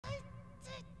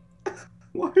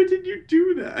Why did you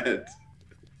do that?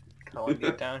 I want to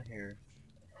get down here.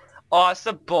 Oh, it's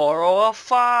the Borough of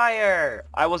Fire!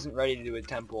 I wasn't ready to do a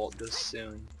temple this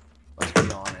soon. Let's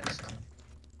be honest.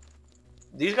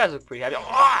 These guys look pretty happy.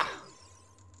 Ah!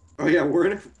 Oh yeah, we're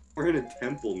in a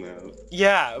temple now.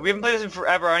 Yeah, we haven't played this in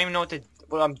forever. I don't even know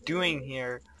what I'm doing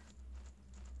here.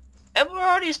 And we're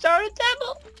already started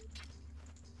temple.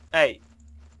 Hey,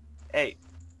 hey,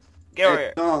 get over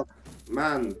here. Oh,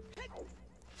 man.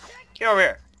 Get over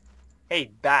here. Hey,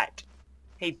 bat.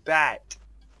 Hey, bat.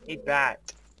 Hey,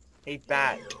 bat. Hey,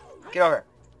 bat. Get over here.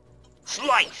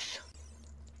 Slice!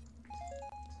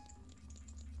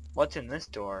 What's in this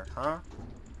door, huh?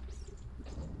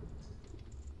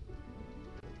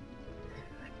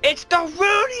 It's the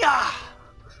Rudia!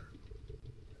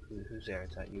 Who's there?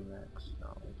 Is that you, Max?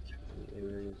 No, it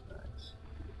really is Max.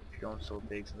 You're going so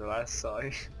big since the last saw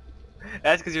you.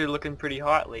 That's because you're looking pretty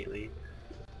hot lately.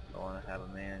 I want to have a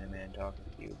man-to-man talking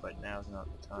to you, but now's not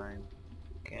the time.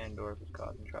 Ganondorf is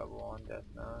causing trouble on Death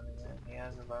Mountain, and he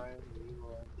has a virus,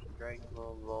 evil, and dragon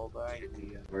will roll by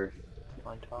the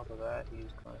on top of that,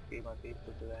 he's going to feed my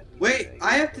people to that. Wait,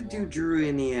 I have to do Drew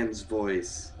Indian's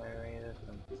voice.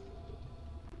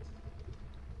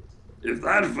 If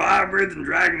that fire-breathing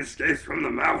dragon escapes from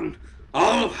the mountain,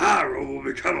 all of Hyrule will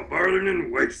become a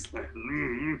burning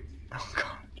wasteland. Oh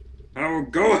god. I will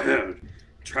go ahead and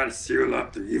try to seal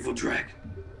up the evil dragon.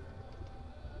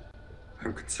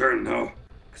 I'm concerned though,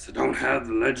 because I don't have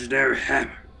the legendary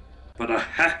hammer, but I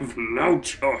have no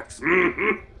choice.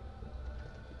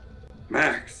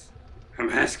 Max, I'm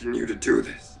asking you to do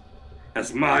this,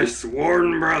 as my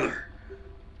sworn brother.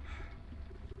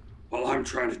 While I'm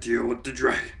trying to deal with the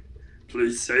dragon,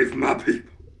 please save my people.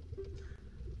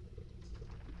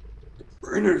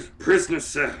 The prisoner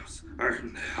cells are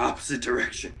in the opposite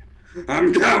direction.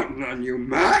 I'm counting on you,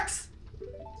 Max!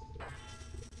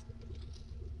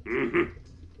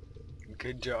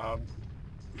 Good job.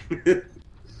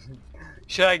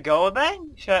 Should I go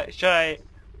then?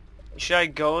 Should I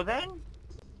go then?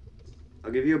 I'll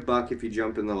give you $1 if you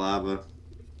jump in the lava.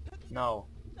 No.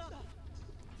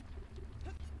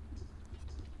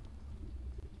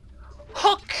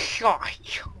 Hook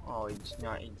shot! Oh, it's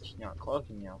not close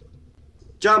enough.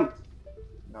 Jump!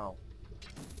 No.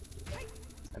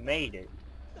 I made it.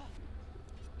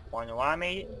 Wanna know why I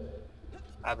made it?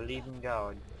 I believe in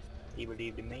God. He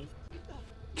believed in me.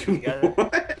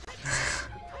 What?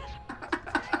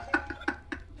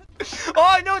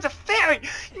 Oh no, it's a fairy!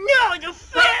 No, it's a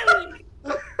fairy!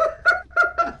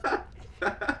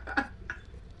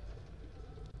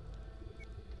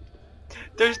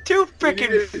 There's two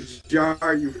frickin'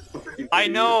 jar, you fucking I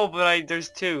idiot. know, but there's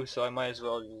two, so I might as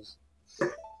well just...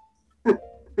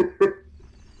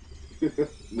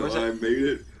 No, I made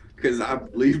it because I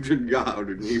believed in God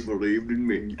and he believed in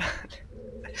me.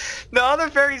 The other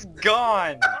fairy's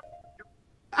gone!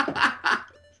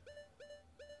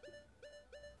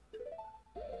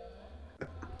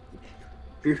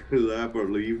 Because I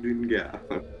believed in God.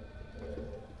 Do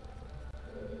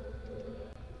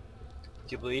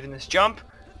you believe in this jump?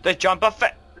 The jump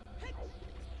effect!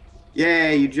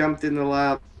 Yeah, you jumped in the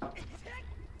lava.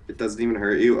 It doesn't even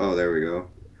hurt you. Oh, there we go.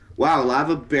 Wow,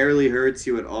 lava barely hurts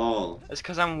you at all. That's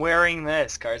because I'm wearing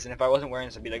this, Carson. If I wasn't wearing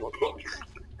this, I'd be like...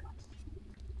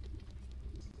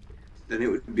 Then it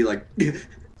would be like...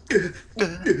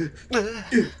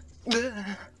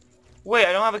 Wait,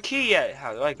 I don't have a key yet.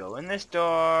 How do I go in this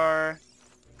door?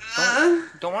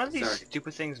 Don't one of these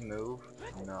stupid things move?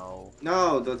 No.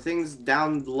 No, the things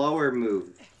down lower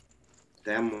move.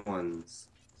 Them ones.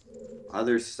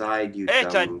 Other side, you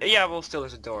dumb. Yeah, well, still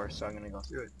there's a door, so I'm gonna go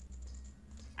through it.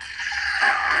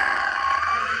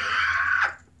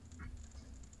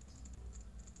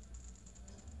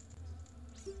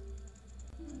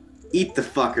 Eat the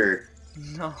fucker.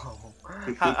 No.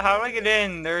 How do I get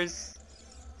in? There's...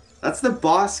 That's the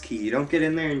boss key. You don't get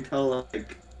in there until,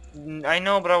 like... I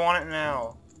know, but I want it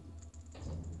now.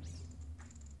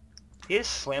 He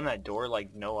just slammed that door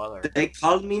like no other. They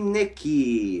call me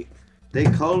Nikki. They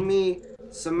call me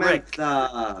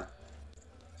Samantha.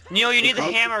 Neil, you need the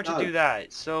hammer to do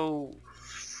that. So...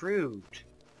 fruit.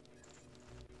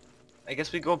 I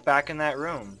guess we go back in that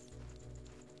room.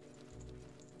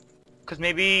 Cause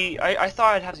maybe... I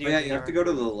thought I'd have to use yeah, you have to go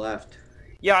to the left.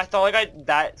 Yeah, I thought like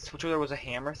that switch over there was a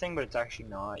hammer thing, but it's actually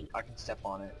not. I can step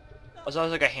on it. It's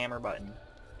always like a hammer button.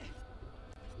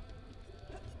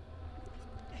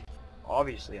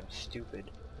 Obviously, I'm stupid.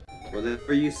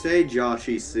 Whatever you say,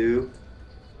 Joshy Sue.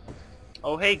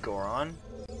 Oh, hey, Goron.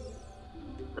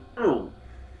 I'll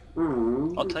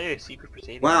tell you a secret for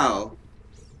saving. Wow.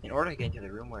 In order to get into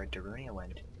the room where Darunia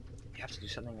went, you have to do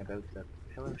something about the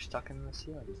pillar stuck in the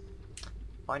ceiling.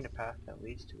 Find a path that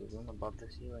leads to a room above the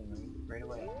ceiling right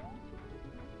away.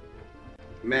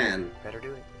 Man, Better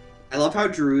do it. I love how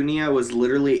Darunia was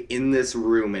literally in this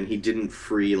room and he didn't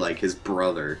free, like, his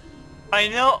brother. I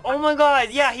know! Oh my god,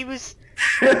 yeah, he was...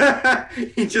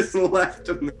 He just left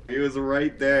him there. He was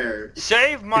right there.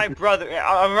 Save my brother!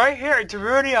 I'm right here,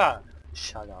 Darunia!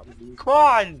 Shut up. Come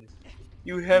on!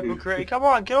 You hypocrite! Come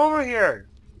on, get over here!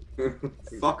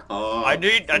 Fuck off. I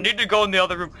need to go in the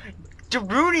other room.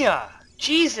 Darunia!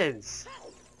 Jesus!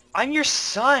 I'm your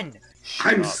son!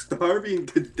 Shut I'm up. starving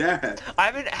to death. I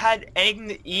haven't had anything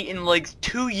to eat in like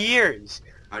 2 years.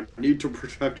 I need to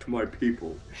protect my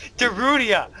people.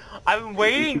 Darunia! I've been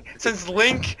waiting since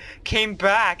Link came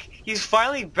back. He's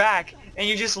finally back, and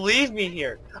you just leave me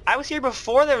here. I was here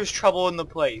before there was trouble in the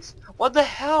place. What the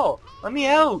hell? Let me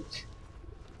out!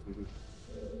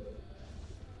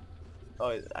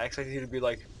 Oh, I expected you to be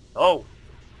like, oh!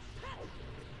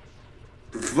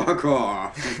 Fuck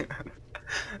off.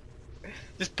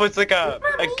 Just puts like a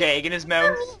gag in his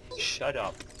mouth. Shut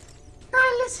up.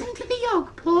 I listen to the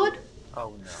yolk pod.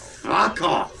 Oh no. Fuck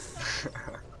off.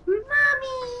 Mommy,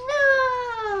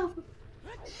 no!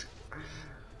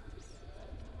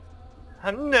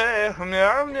 I'm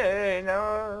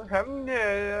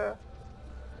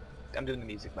doing the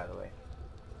music, by the way.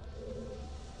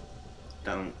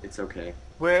 Don't. It's okay.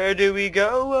 Where do we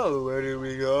go? Oh, where do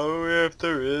we go? If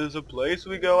there is a place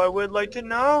we go, I would like to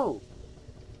know.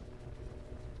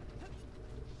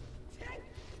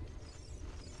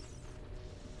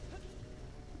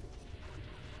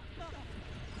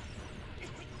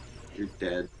 You're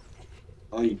dead.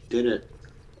 Oh, you did it.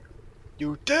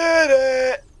 You did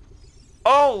it!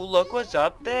 Oh, look what's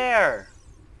up there.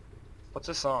 What's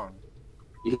the song?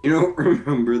 You don't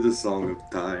remember the Song of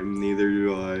Time, neither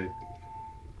do I.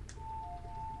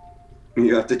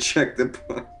 You have to check the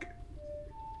book.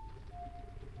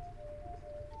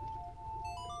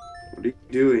 What are you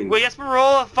doing? Wait,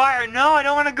 Esmeralda, fire! No, I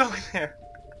don't want to go there.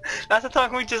 That's the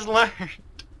song we just learned.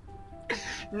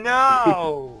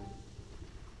 No!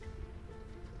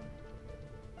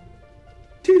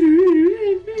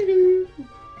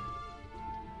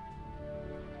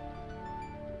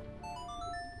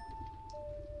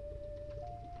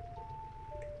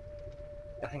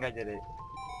 I think I did it.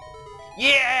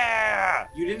 Yeah!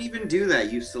 You didn't even do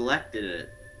that. You selected it.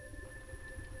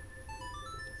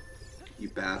 You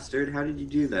bastard. How did you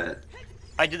do that?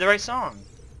 I did the right song.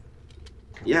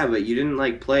 Yeah, but you didn't,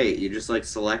 like, play it. You just, like,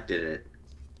 selected it.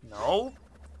 No?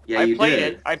 Yeah, I you played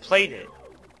did. it. I played it.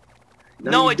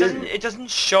 No, No, you it doesn't. didn't. It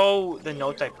doesn't show the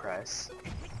notes I press.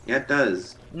 Yeah, it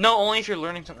does. No, only if you're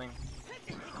learning something.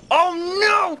 Oh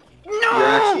no! No! You're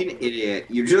actually an idiot.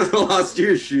 You just lost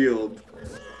your shield.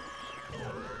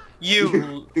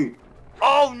 You.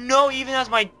 Oh no! Even as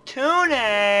my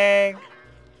tunic.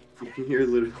 You're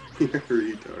literally a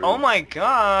retard. Oh my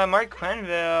god, Mark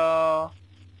Quenville.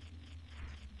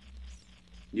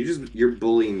 You're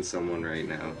bullying someone right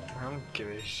now. I don't give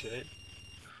a shit.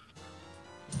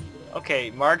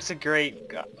 Okay, Mark's a great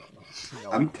guy.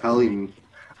 No, I'm telling you.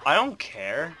 I don't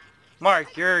care.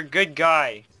 Mark, you're a good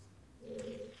guy.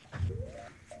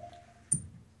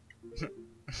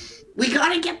 We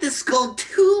gotta get the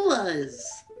Skulltulas!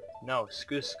 No,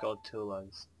 screw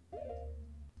Skulltulas.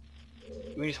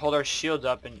 We just hold our shields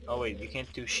up and... Oh wait, you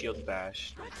can't do shield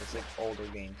bash. It's like older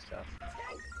game stuff.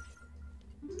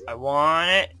 I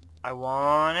want it! I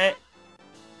want it!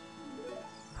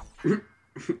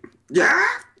 Yeah!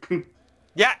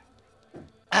 Yeah!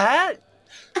 Ah!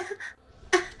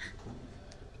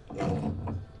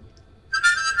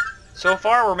 So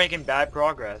far we're making bad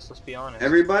progress, let's be honest.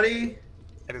 Everybody,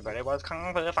 Everybody was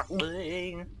confident.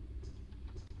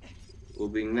 we'll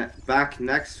be back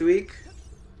next week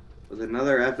with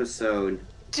another episode.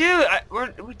 Dude,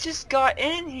 we just got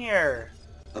in here!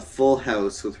 A full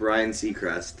house with Ryan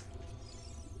Seacrest.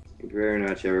 Thank you very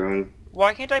much, everyone.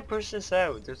 Why can't I push this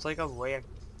out? There's like a way I...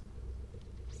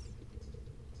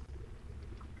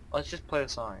 Let's just play the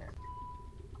song here.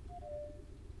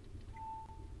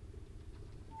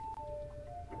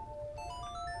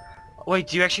 Wait,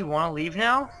 do you actually want to leave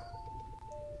now?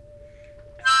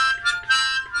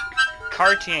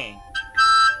 Cartier.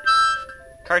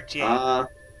 Cartier.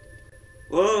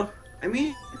 Well, I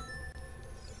mean,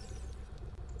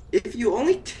 if you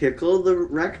only tickle the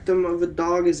rectum of a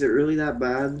dog, is it really that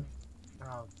bad?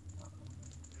 Oh.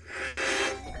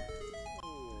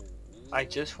 I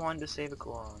just wanted to save a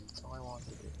Goron. That's all I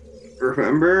wanted to do.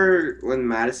 Remember when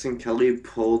Madison Kelly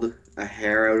pulled a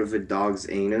hair out of a dog's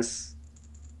anus?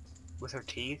 With her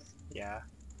teeth? Yeah.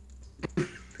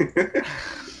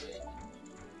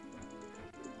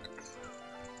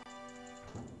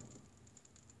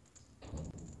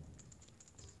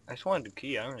 I just wanted the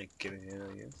key. I don't really give a shit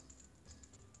about you.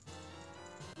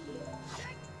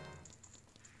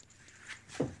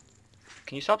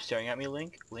 Can you stop staring at me,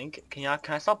 Link? Link, can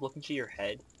I stop looking to your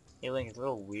head? Hey, Link, it's a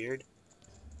little weird.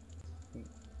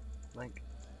 Link.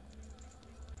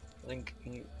 Link,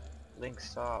 can you... Link,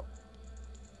 stop.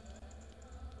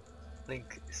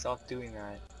 Link, stop doing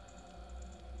that.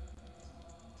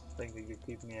 Link, you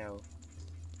creep me out.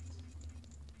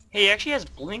 Hey, he actually has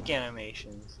blink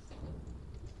animations.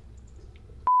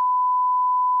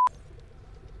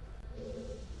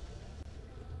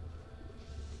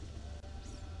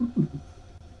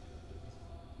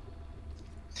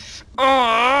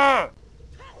 Oh!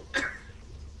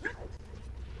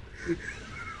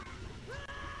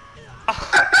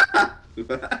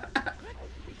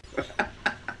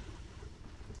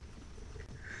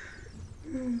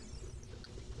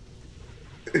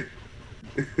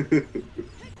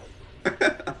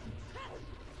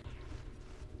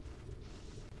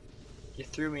 You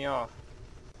threw me off.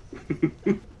 I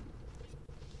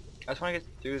just want to get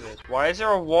through this. Why is there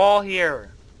a wall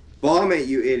here? Bomb it,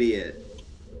 you idiot.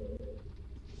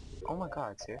 Oh my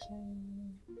god, seriously?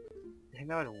 You think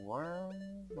that would work?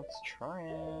 Let's try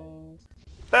it.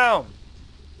 Boom!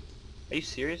 Are you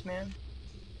serious, man?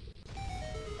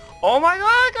 Oh my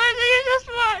god, guys, I just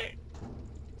won!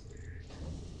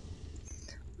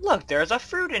 Look, there's a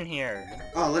fruit in here!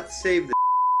 Oh, let's save the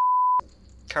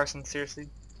Carson, seriously?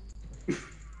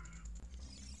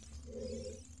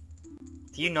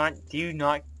 Do you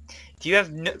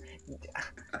have no... Do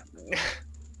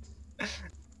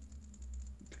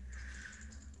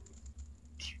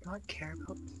you not care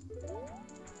about...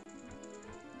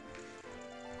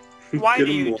 Why Get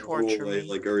do him you walk torture away me?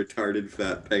 like a retarded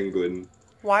fat penguin.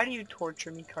 Why do you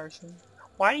torture me, Carson?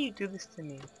 Why do you do this to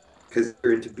me? Because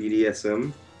you're into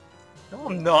BDSM? No,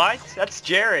 I'm not. That's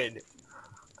Jared.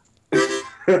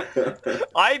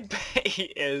 I bet he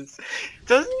is.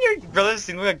 Doesn't your brother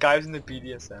seem like a guy who's into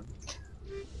BDSM?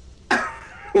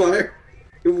 What?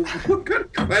 What kind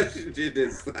of question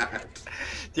is that?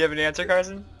 Do you have an answer,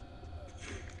 Carson?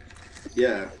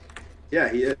 Yeah. Yeah,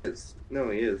 he is. No,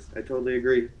 he is. I totally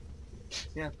agree.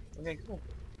 Yeah. Okay, cool.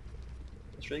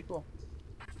 That's really cool.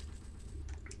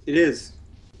 It is.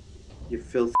 You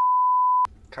filth.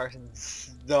 Carson,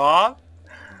 stop!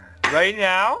 Right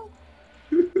now?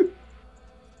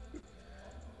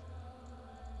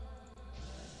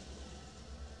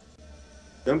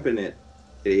 Jump in it,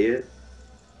 idiot.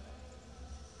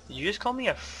 Did you just call me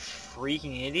a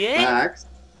freaking idiot? Max,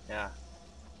 Yeah.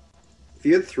 if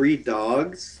you had 3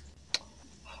 dogs...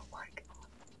 Oh my god.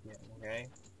 Yeah, okay.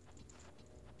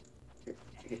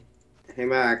 Hey,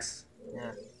 Max.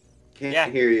 Yeah.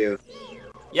 Can't hear you.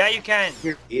 Yeah, you can!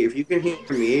 If you can hear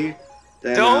me,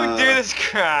 then Don't do this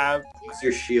crap! use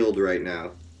your shield right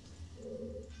now.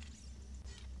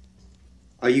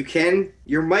 Oh, you can?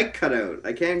 Your mic cut out.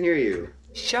 I can't hear you.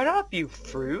 Shut up, you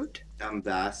fruit! Dumb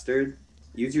bastard.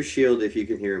 Use your shield if you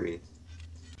can hear me.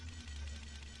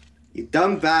 You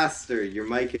dumb bastard. Your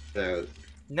mic is out.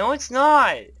 No, it's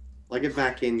not! Plug it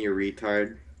back in, you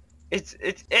retard. It's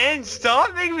in!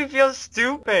 Stop making me feel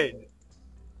stupid!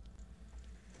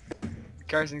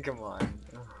 Carson, come on.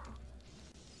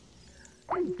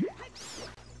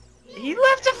 He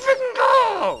left to freaking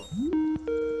go!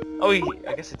 Oh,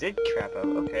 I guess it did crap out.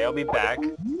 Okay, I'll be back.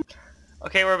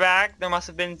 Okay, we're back. There must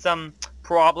have been some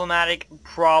problems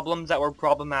that were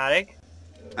problematic.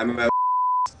 I'm about.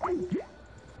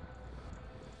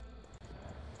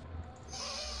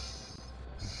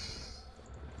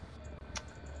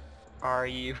 Are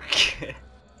you kidding?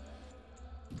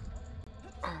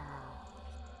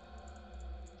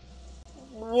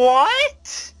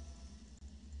 What?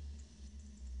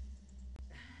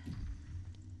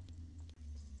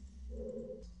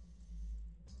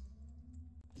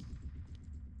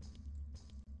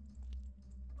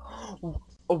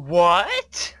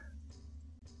 What?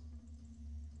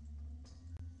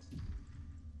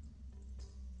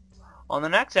 On the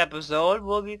next episode,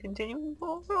 we'll be continuing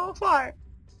for fire.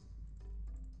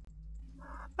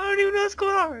 I don't even know what's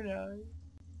going on right now.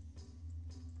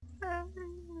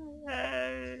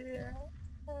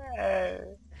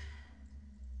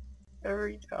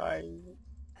 Every time.